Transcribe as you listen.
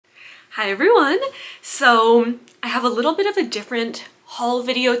Hi everyone! So I have a little bit of a different haul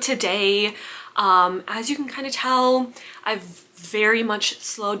video today. As you can kind of tell, I've very much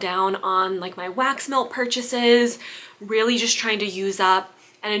slowed down on like my wax melt purchases, really just trying to use up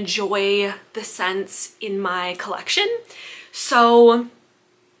and enjoy the scents in my collection. So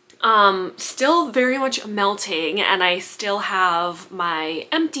still very much melting, and I still have my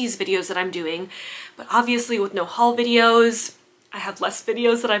empties videos that I'm doing, but obviously with no haul videos, I have less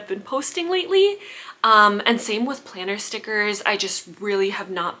videos that I've been posting lately. And same with planner stickers. I just really have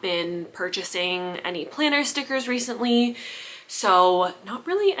not been purchasing any planner stickers recently. So not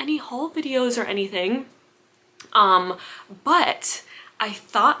really any haul videos or anything. But I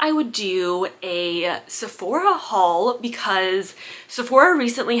thought I would do a Sephora haul because Sephora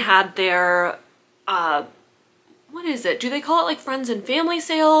recently had their, what is it? Do they call it like friends and family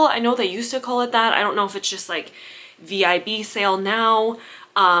sale? I know they used to call it that. I don't know if it's just like VIB sale now.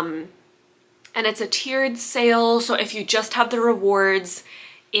 And it's a tiered sale. So if you just have the rewards,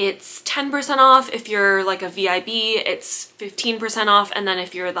 it's 10% off. If you're like a VIB, it's 15% off. And then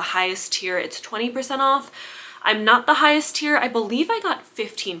if you're the highest tier, it's 20% off. I'm not the highest tier. I believe I got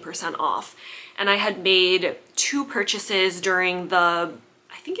 15% off. And I had made 2 purchases during the,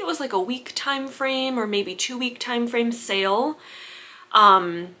 I think it was like a week time frame or maybe 2-week time frame sale.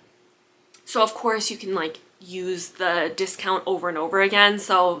 So of course you can like use the discount over and over again,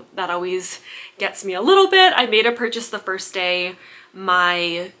 so that always gets me a little bit. I made a purchase the first day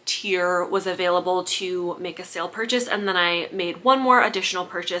my tier was available to make a sale purchase, and then I made one more additional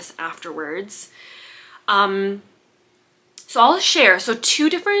purchase afterwards. So I'll share, so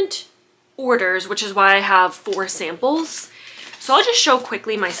 2 different orders, which is why I have 4 samples. So I'll just show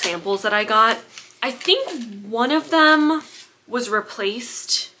quickly my samples that I got. I think one of them was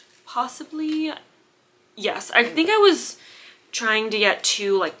replaced, possibly. Yes, I think I was trying to get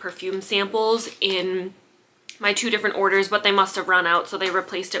 2 like perfume samples in my 2 different orders, but they must have run out, so they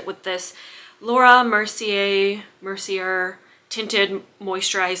replaced it with this Laura Mercier tinted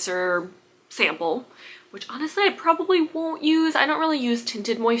moisturizer sample, which honestly I probably won't use. I don't really use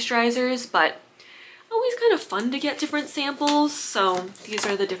tinted moisturizers, but always kind of fun to get different samples. So these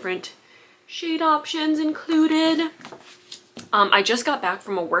are the different shade options included. I just got back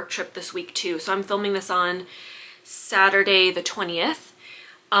from a work trip this week too, so I'm filming this on Saturday the 20th.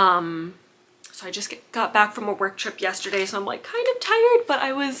 So I just got back from a work trip yesterday, so I'm like kind of tired, but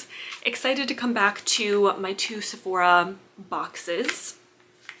I was excited to come back to my 2 Sephora boxes.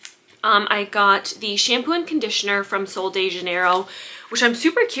 I got the shampoo and conditioner from Sol de Janeiro, which I'm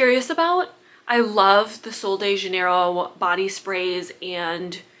super curious about. I love the Sol de Janeiro body sprays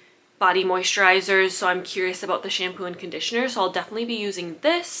and body moisturizers, so I'm curious about the shampoo and conditioner, so I'll definitely be using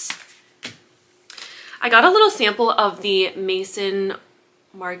this. I got a little sample of the Maison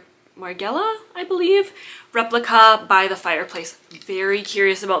Margiela, I believe, replica by the fireplace. Very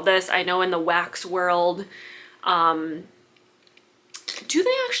curious about this. I know in the wax world, do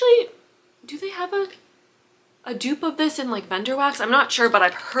they have a dupe of this in like vendor wax? I'm not sure, but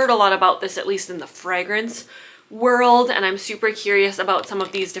I've heard a lot about this, at least in the fragrance world, and I'm super curious about some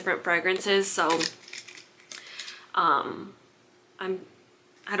of these different fragrances. So I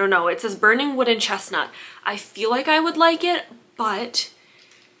don't know, it says burning wood and chestnut. I feel like I would like it, but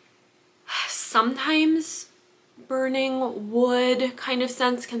sometimes burning wood kind of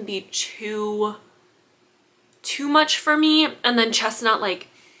scents can be too much for me, and then chestnut, like,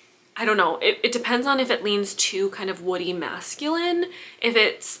 I don't know, it depends on if it leans too kind of woody masculine. If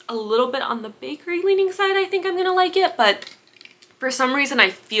it's a little bit on the bakery leaning side, I think I'm gonna like it, but for some reason I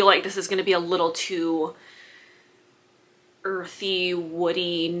feel like this is gonna be a little too earthy,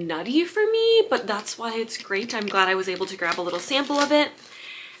 woody, nutty for me, but that's why it's great. I'm glad I was able to grab a little sample of it.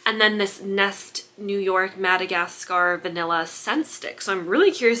 And then this Nest New York Madagascar Vanilla Scent Stick. So I'm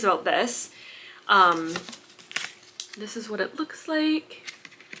really curious about this. This is what it looks like.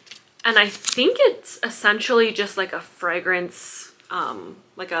 And I think it's essentially just like a fragrance,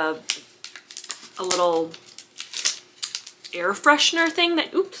 like a little air freshener thing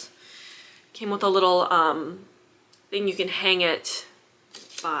that, oops, came with a little thing you can hang it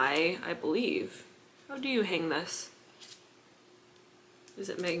by, I believe. How do you hang this? Is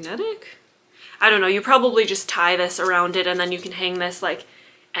it magnetic? I don't know. You probably just tie this around it and then you can hang this like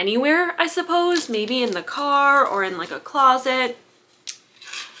anywhere, I suppose. Maybe in the car or in like a closet.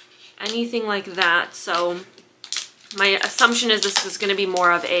 Anything like that. So my assumption is this is going to be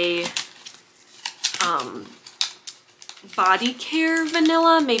more of a body care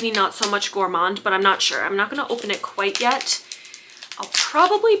vanilla, maybe not so much gourmand, but I'm not sure. I'm not going to open it quite yet. I'll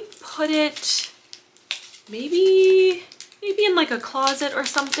probably put it maybe maybe in like a closet or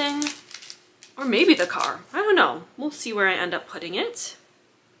something, or maybe the car. I don't know. We'll see where I end up putting it.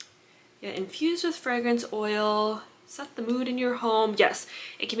 Yeah, infused with fragrance oil. Set the mood in your home. Yes,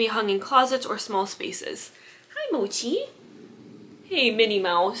 it can be hung in closets or small spaces. Hi, Mochi. Hey, Minnie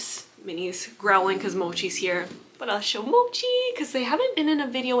Mouse. Minnie's growling because Mochi's here. But I'll show Mochi because they haven't been in a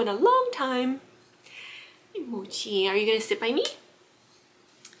video in a long time. Hey, Mochi, are you going to sit by me?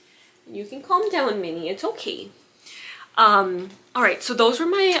 You can calm down, Minnie. It's okay. All right, so those were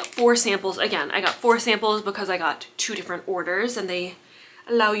my 4 samples. Again, I got 4 samples because I got 2 different orders and they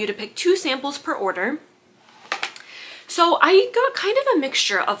allow you to pick 2 samples per order. So I got kind of a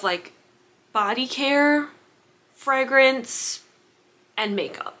mixture of like body care, fragrance, and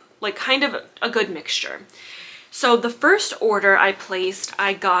makeup. Like kind of a good mixture. So the first order I placed,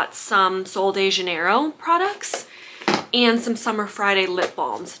 I got some Sol de Janeiro products and some Summer Friday lip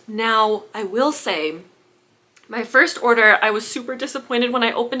balms. Now, I will say, my first order, I was super disappointed when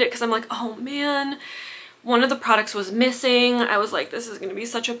I opened it because I'm like, oh man, one of the products was missing. I was like, this is going to be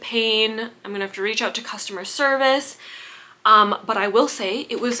such a pain. I'm going to have to reach out to customer service. But I will say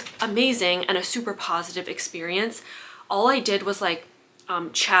it was amazing and a super positive experience. All I did was like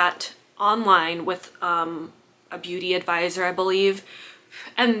chat online with a beauty advisor, I believe.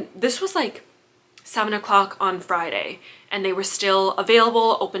 And this was like 7 o'clock on Friday and they were still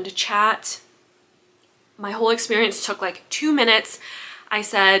available, open to chat. My whole experience took like 2 minutes. I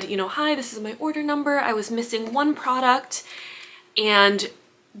said, you know, hi, this is my order number. I was missing one product. And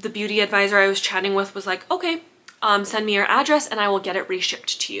the beauty advisor I was chatting with was like, okay, send me your address and I will get it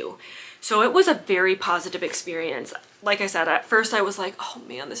reshipped to you. So it was a very positive experience. Like I said, at first I was like, oh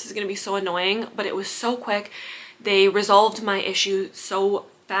man, this is gonna be so annoying, but it was so quick. They resolved my issue so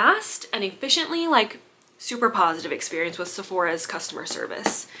fast and efficiently, like super positive experience with Sephora's customer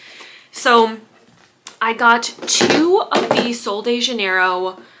service. So I got 2 of the Sol de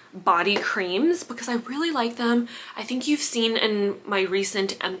Janeiro body creams because I really like them. I think you've seen in my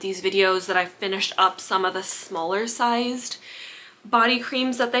recent empties videos that I finished up some of the smaller sized body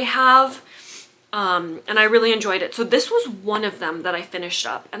creams that they have. And I really enjoyed it. So this was one of them that I finished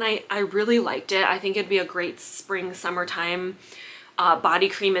up and I really liked it. I think it'd be a great spring, summertime body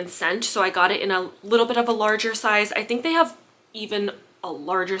cream and scent. So I got it in a little bit of a larger size. I think they have even a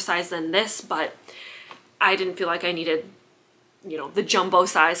larger size than this, but I didn't feel like I needed, you know, the jumbo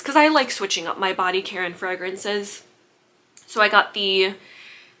size because I like switching up my body care and fragrances. So I got the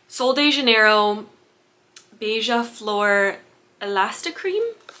Sol de Janeiro Beija Flor Elasti-Cream,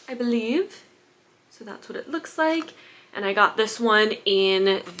 I believe. So that's what it looks like. And I got this one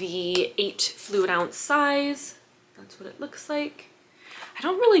in the 8 fluid ounce size. That's what it looks like. I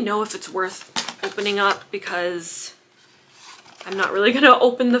don't really know if it's worth opening up because I'm not really gonna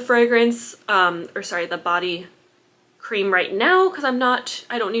open the fragrance, or sorry, the body cream right now because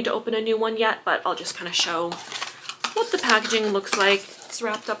I don't need to open a new one yet, but I'll just kind of show what the packaging looks like. It's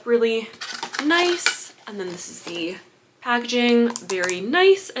wrapped up really nice. And then this is the packaging, very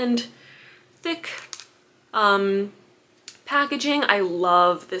nice and thick packaging. I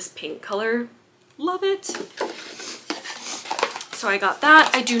love this pink color, love it. So I got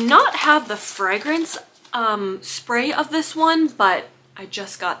that. I do not have the fragrance spray of this one, but I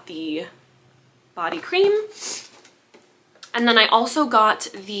just got the body cream. And then I also got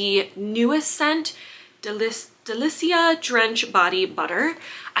the newest scent, Delícia Drench Body Butter.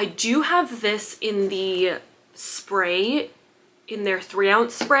 I do have this in the spray, in their 3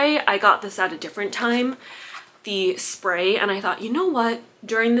 ounce spray. I got this at a different time, the spray, and I thought, you know what,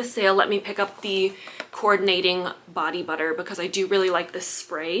 during the sale, let me pick up the coordinating body butter because I do really like this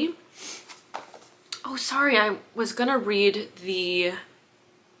spray. Oh, sorry, I was gonna read the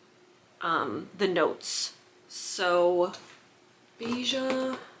notes. So,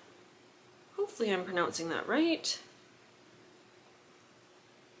 Beija, hopefully I'm pronouncing that right.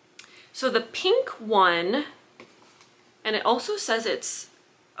 So the pink one, and it also says it's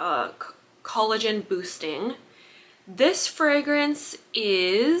Collagen-Boosting. This fragrance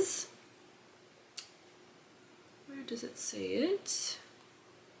is, where does it say it?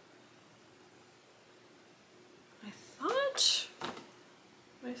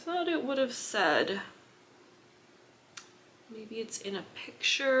 I thought it would have said, maybe it's in a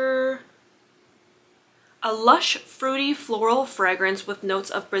picture. A lush, fruity floral fragrance with notes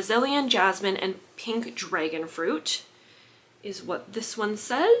of Brazilian jasmine and pink dragon fruit is what this one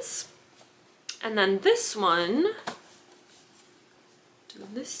says. And then this one,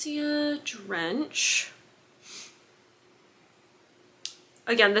 Delícia Drench.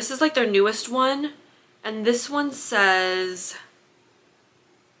 Again, this is like their newest one. And this one says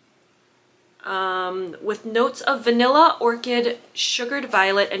with notes of vanilla, orchid, sugared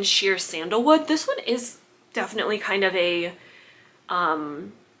violet, and sheer sandalwood. This one is definitely kind of a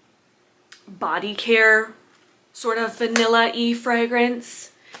body care sort of vanilla-y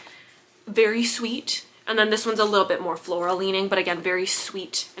fragrance. Very sweet. And then this one's a little bit more floral leaning, but again, very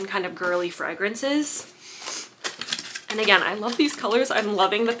sweet and kind of girly fragrances. And again, I love these colors. I'm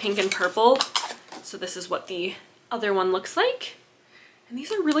loving the pink and purple. So this is what the other one looks like. And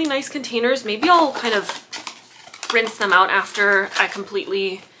these are really nice containers. Maybe I'll kind of rinse them out after I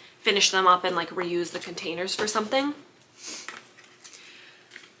completely finish them up and like reuse the containers for something.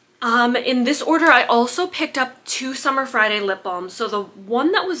 In this order, I also picked up 2 Summer Friday lip balms. So the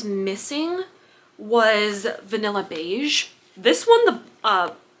one that was missing was Vanilla Beige. This one,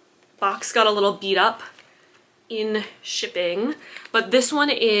 the box got a little beat up in shipping, but this one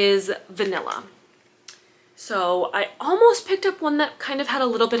is vanilla. So I almost picked up one that kind of had a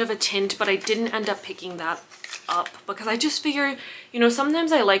little bit of a tint, but I didn't end up picking that up because I just figured, you know,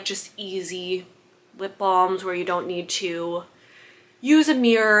 sometimes I like just easy lip balms where you don't need to use a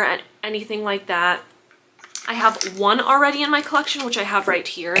mirror and anything like that. I have one already in my collection, which I have right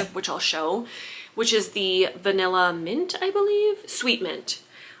here, which I'll show, which is the Vanilla Mint, I believe, Sweet Mint.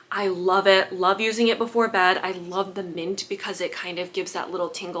 I love it, love using it before bed. I love the mint because it kind of gives that little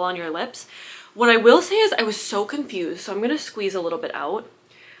tingle on your lips. What I will say is I was so confused, so I'm gonna squeeze a little bit out.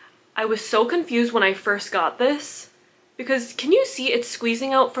 I was so confused when I first got this because can you see it's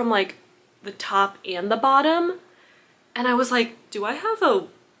squeezing out from like the top and the bottom? And I was like, do I have a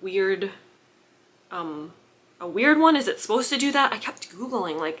weird one? Is it supposed to do that? I kept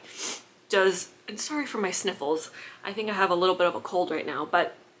Googling like, and sorry for my sniffles. I think I have a little bit of a cold right now,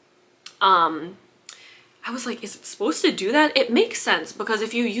 but I was like, is it supposed to do that? It makes sense because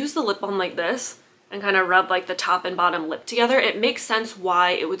if you use the lip balm like this and kind of rub like the top and bottom lip together, it makes sense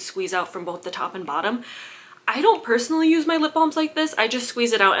why it would squeeze out from both the top and bottom. I don't personally use my lip balms like this. I just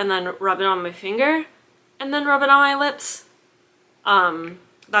squeeze it out and then rub it on my finger and then rub it on my lips.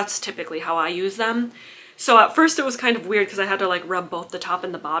 That's typically how I use them. So at first it was kind of weird because I had to like rub both the top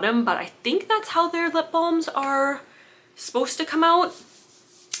and the bottom, but I think that's how their lip balms are supposed to come out.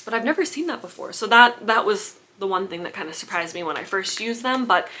 But I've never seen that before. So that was the one thing that kind of surprised me when I first used them,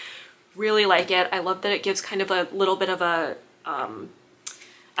 but really like it. I love that it gives kind of a little bit of a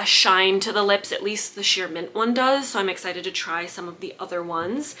shine to the lips, at least the sheer mint one does. So I'm excited to try some of the other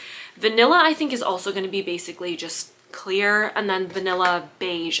ones. Vanilla I think is also going to be basically just clear, and then Vanilla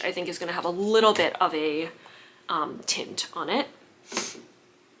Beige I think is going to have a little bit of a tint on it.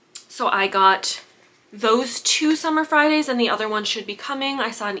 So I got those 2 Summer Fridays and the other one should be coming.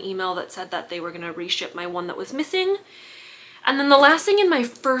 I saw an email that said that they were going to reship my one that was missing. And then the last thing in my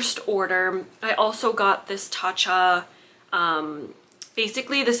first order, I also got this Tatcha,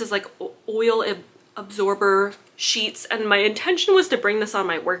 basically this is like oil absorber sheets, and my intention was to bring this on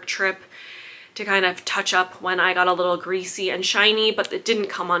my work trip to kind of touch up when I got a little greasy and shiny, but it didn't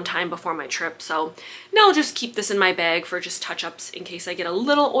come on time before my trip. So now I'll just keep this in my bag for just touch-ups in case I get a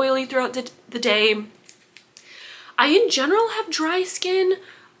little oily throughout the day. I in general have dry skin,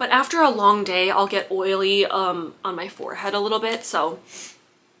 but after a long day I'll get oily on my forehead a little bit, so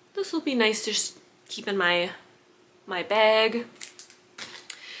this will be nice to just keep in my bag.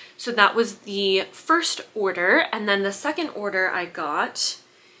 So that was the first order, and then the second order I got,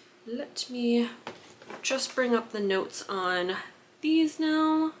 let me just bring up the notes on these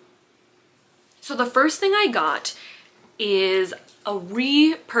now. So the first thing I got is a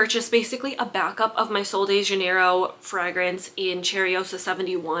repurchase, basically a backup of my Sol de Janeiro fragrance in Cheirosa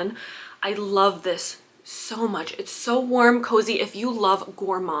 71. I love this so much. It's so warm, cozy. If you love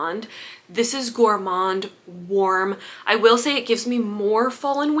gourmand, this is gourmand warm. I will say it gives me more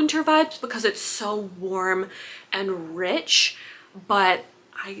fall and winter vibes because it's so warm and rich, but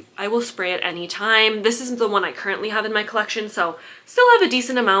I will spray it anytime. This isn't the one I currently have in my collection, so still have a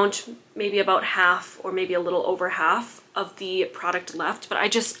decent amount, maybe about half or maybe a little over half of the product left, but I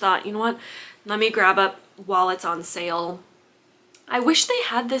just thought, you know what, let me grab it while it's on sale. I wish they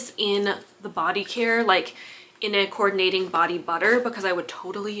had this in the body care, like in a coordinating body butter, because I would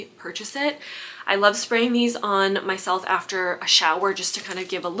totally purchase it. I love spraying these on myself after a shower just to kind of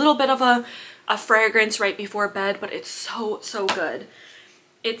give a little bit of a fragrance right before bed, but it's so good.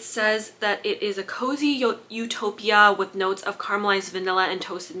 It says that it is a cozy utopia with notes of caramelized vanilla and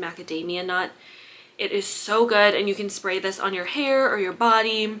toasted macadamia nut. It is so good, and you can spray this on your hair or your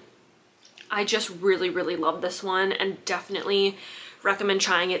body. I just really love this one and definitely recommend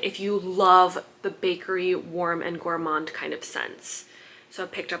trying it if you love the bakery, warm and gourmand kind of scents. So I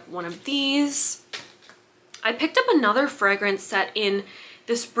picked up one of these. I picked up another fragrance set in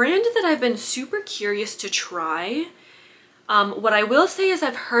this brand that I've been super curious to try. What I will say is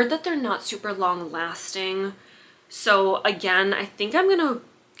I've heard that they're not super long lasting. So again, I think I'm gonna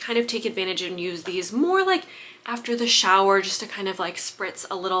kind of take advantage and use these more like after the shower, just to kind of like spritz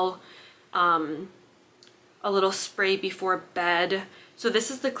a little spray before bed. So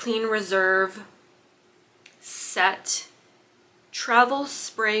this is the Clean Reserve Set Travel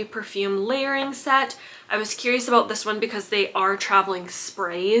Spray Perfume Layering Set. I was curious about this one because they are traveling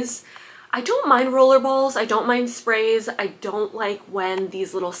sprays. I don't mind rollerballs, I don't mind sprays. I don't like when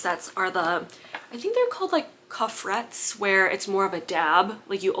these little sets are I think they're called like coffrettes, where it's more of a dab,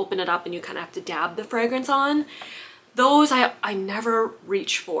 like you open it up and you kind of have to dab the fragrance on. Those I never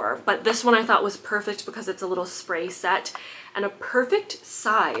reach for, but this one I thought was perfect because it's a little spray set and a perfect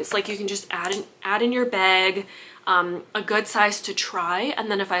size. Like you can just add in your bag, a good size to try,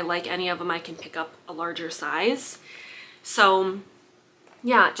 and then if I like any of them I can pick up a larger size. So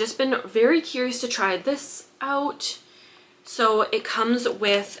yeah, just been very curious to try this out. So it comes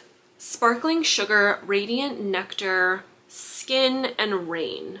with Sparkling Sugar, Radiant Nectar, Skin, and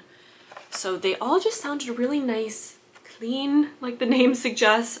Rain. So they all just sounded really nice, clean, like the name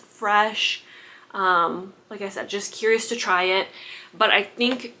suggests, fresh. Like I said, just curious to try it. But I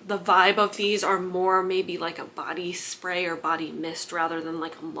think the vibe of these are more maybe like a body spray or body mist rather than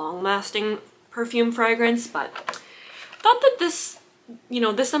like a long-lasting perfume fragrance. But thought that this, you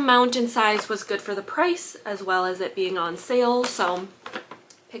know, this amount and size was good for the price as well as it being on sale. So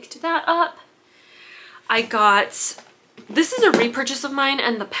picked that up. I got, this is a repurchase of mine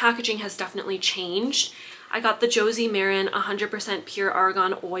and the packaging has definitely changed. I got the Josie Maran 100% pure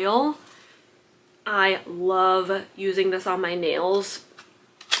argan oil. I love using this on my nails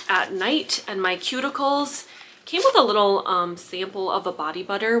at night and my cuticles. Came with a little sample of a body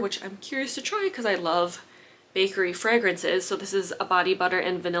butter, which I'm curious to try because I love bakery fragrances. So this is a body butter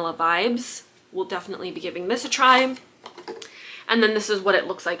and vanilla vibes. We'll definitely be giving this a try. And then this is what it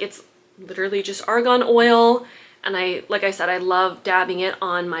looks like. It's literally just argan oil. And like I said, I love dabbing it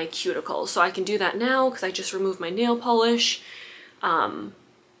on my cuticles. So I can do that now because I just removed my nail polish.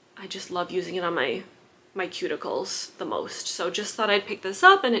 I just love using it on my cuticles the most. So just thought I'd pick this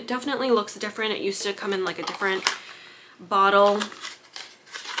up, and it definitely looks different. It used to come in like a different bottle.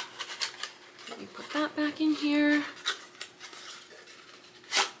 Let me put that back in here.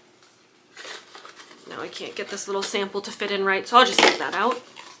 Now I can't get this little sample to fit in right, so I'll just leave that out.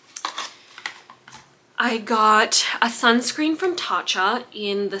 I got a sunscreen from Tatcha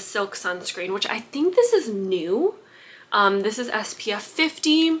in the Silk Sunscreen, which I think this is new. This is SPF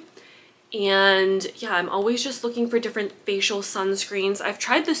 50. And yeah, I'm always just looking for different facial sunscreens. I've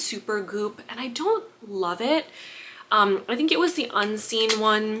tried the Super Goop and I don't love it. I think it was the Unseen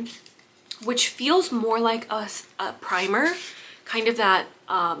one, which feels more like a primer, kind of that,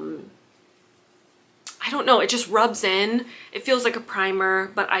 I don't know, it just rubs in. It feels like a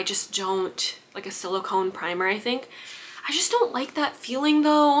primer, but I just don't, like a silicone primer, I think. I just don't like that feeling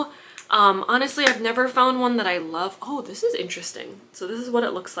though. Honestly, I've never found one that I love. Oh, this is interesting. So this is what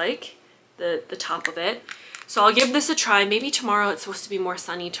it looks like. The top of it. So I'll give this a try. Maybe tomorrow. It's supposed to be more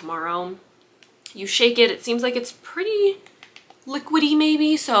sunny tomorrow. You shake it. It seems like it's pretty liquidy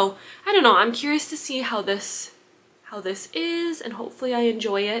maybe. So I don't know. I'm curious to see how this is, and hopefully I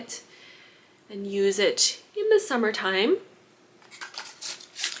enjoy it and use it in the summertime.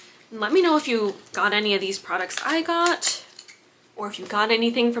 And let me know if you got any of these products I got, or if you got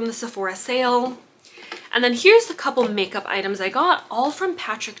anything from the Sephora sale. And then here's a couple makeup items I got, all from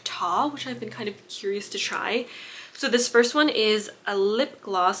Patrick Ta, which I've been kind of curious to try. So this first one is a lip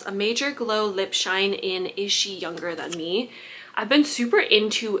gloss, a Major Glow Lip Shine in Is She Younger Than Me? I've been super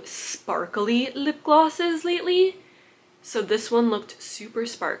into sparkly lip glosses lately. So this one looked super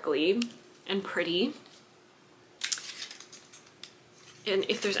sparkly and pretty. And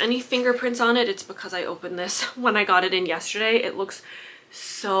if there's any fingerprints on it, it's because I opened this when I got it in yesterday. It looks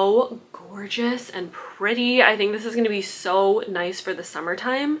so gorgeous and pretty. I think this is going to be so nice for the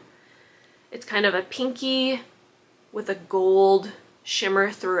summertime. It's kind of a pinky with a gold shimmer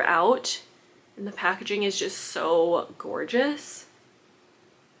throughout, and the packaging is just so gorgeous.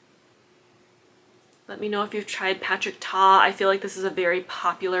 Let me know if you've tried Patrick Ta. I feel like this is a very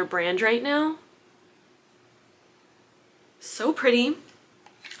popular brand right now. So pretty.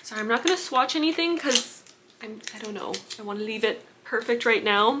 Sorry, I'm not going to swatch anything because I don't know. I want to leave it perfect right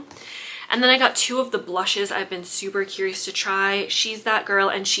now. And then I got two of the blushes I've been super curious to try. She's That Girl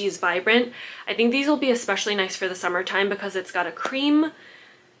and She's Vibrant. I think these will be especially nice for the summertime because it's got a cream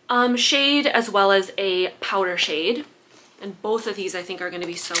shade as well as a powder shade. And both of these I think are going to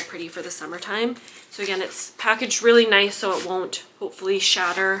be so pretty for the summertime. So again, it's packaged really nice so it won't hopefully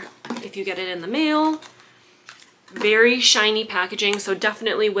shatter if you get it in the mail. Very shiny packaging, so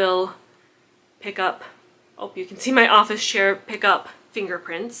definitely will pick up, oh, you can see my office chair, pick up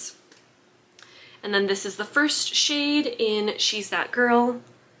fingerprints. And then this is the first shade in She's That Girl.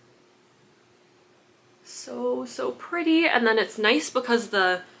 So, so pretty. And then it's nice because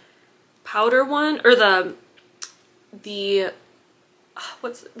the powder one, or the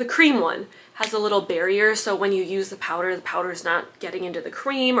cream one has a little barrier, so when you use the powder's not getting into the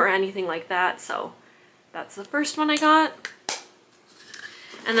cream or anything like that. So that's the first one I got.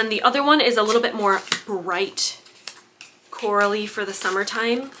 And then the other one is a little bit more bright corally for the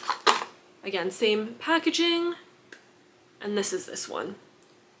summertime. Again, same packaging. And this is this one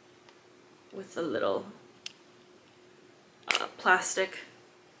with the little plastic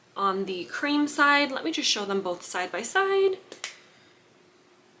on the cream side. Let me just show them both side by side,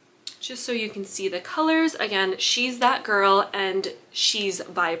 just so you can see the colors. Again, She's That Girl and She's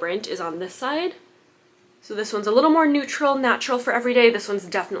Vibrant is on this side. So this one's a little more neutral, natural for everyday. This one's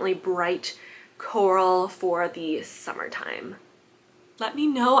definitely bright coral for the summertime. Let me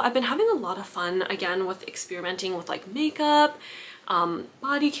know. I've been having a lot of fun again with experimenting with like makeup,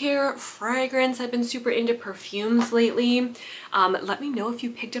 body care, fragrance. I've been super into perfumes lately. Let me know if you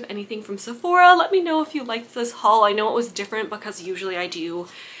picked up anything from Sephora. Let me know if you liked this haul. I know it was different because usually I do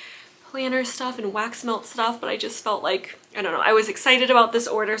planner stuff and wax melt stuff, but I just felt like, I don't know, I was excited about this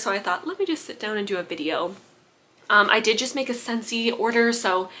order, so I thought, let me just sit down and do a video. I did just make a Scentsy order,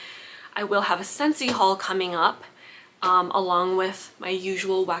 so I will have a Scentsy haul coming up, along with my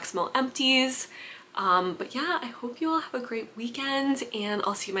usual wax melt empties. But yeah, I hope you all have a great weekend, and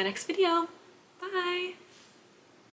I'll see you in my next video. Bye!